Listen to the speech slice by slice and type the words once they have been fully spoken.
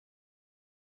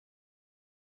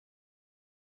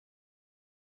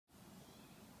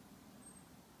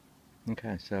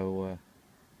Okay, so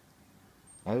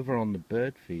over on the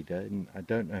bird feeder, and I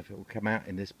don't know if it will come out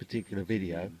in this particular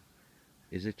video,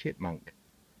 is a chipmunk.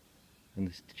 And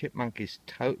this chipmunk is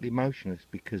totally motionless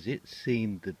because it's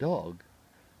seen the dog,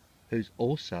 who's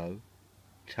also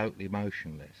totally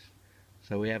motionless.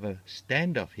 So we have a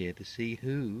standoff here to see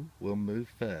who will move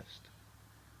first.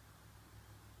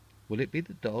 Will it be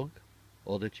the dog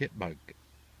or the chipmunk?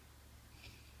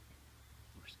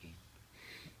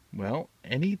 Well,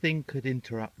 anything could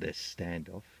interrupt this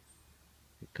standoff.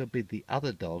 It could be the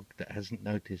other dog that hasn't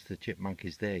noticed the chipmunk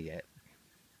is there yet.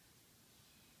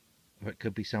 Or it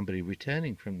could be somebody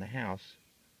returning from the house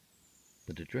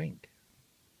with a drink.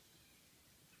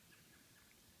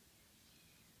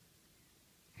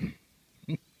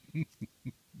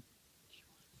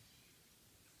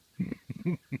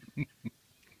 No,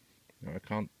 I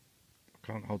can't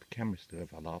hold the camera still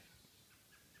if I laugh.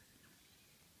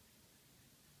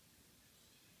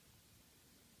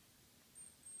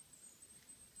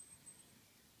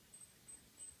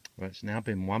 Well, it's now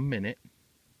been 1 minute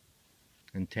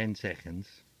and 10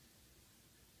 seconds.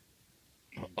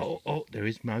 Oh, there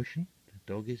is motion.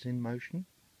 The dog is in motion.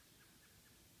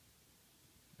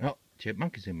 Oh,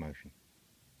 chipmunk is in motion.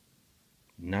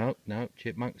 No,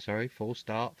 chipmunk, sorry, false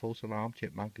start, false alarm.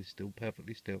 Chipmunk is still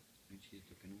perfectly still. And she's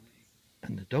looking away.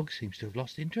 And the dog seems to have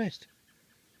lost interest.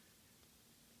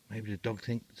 Maybe the dog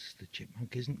thinks the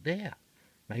chipmunk isn't there.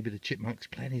 Maybe the chipmunk's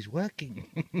plan is working.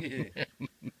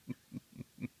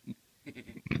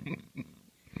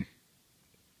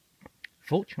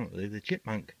 Fortunately, the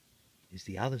chipmunk is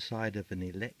the other side of an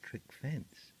electric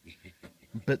fence.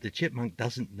 But the chipmunk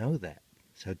doesn't know that,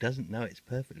 so doesn't know it's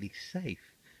perfectly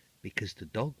safe because the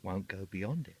dog won't go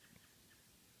beyond it.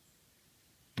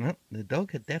 Well, the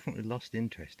dog had definitely lost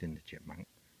interest in the chipmunk.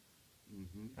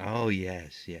 Oh,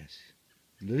 yes.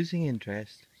 Losing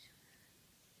interest.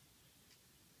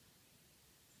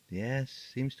 Yes,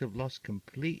 seems to have lost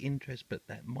complete interest, but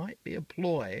that might be a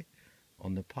ploy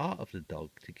on the part of the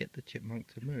dog to get the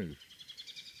chipmunk to move.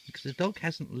 Because the dog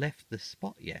hasn't left the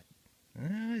spot yet.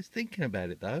 It's thinking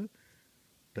about it though,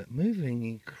 but moving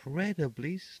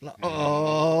incredibly slow.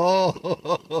 Oh!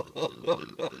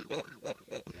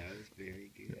 That was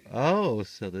very good. Oh,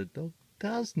 so the dog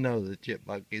does know the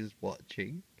chipmunk is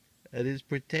watching and is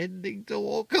pretending to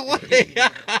walk away.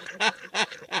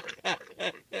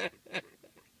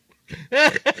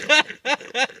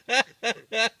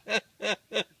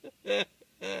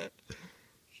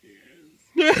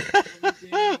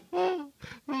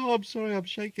 Oh, I'm sorry, I'm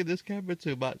shaking this camera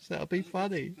too much. That'll be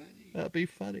funny. That'll be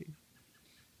funny.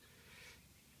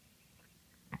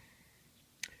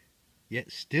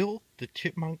 Yet still, the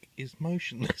chipmunk is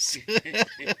motionless.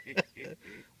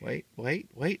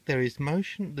 Wait, there is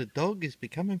motion. The dog is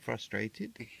becoming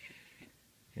frustrated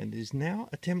and is now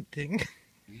attempting.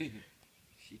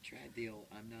 She tried the old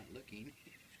I'm not looking.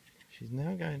 She's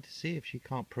now going to see if she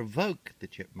can't provoke the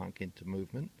chipmunk into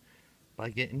movement by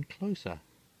getting closer.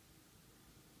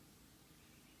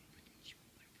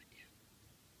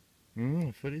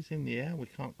 The foot is in the air. We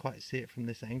can't quite see it from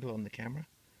this angle on the camera.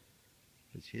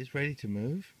 But she is ready to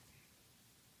move.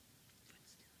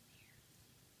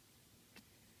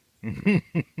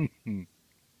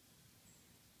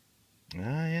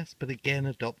 Ah, yes, but again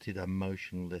adopted a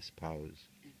motionless pose.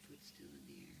 And foot's still in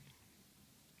the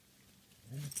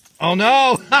air. Oh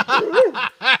no!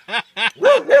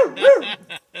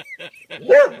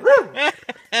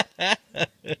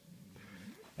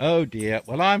 Oh dear.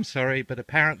 Well, I'm sorry, but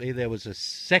apparently there was a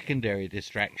secondary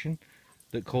distraction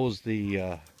that caused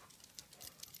the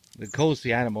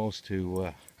animals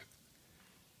to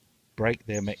break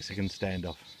their Mexican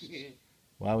standoff.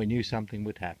 Well, we knew something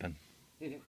would happen.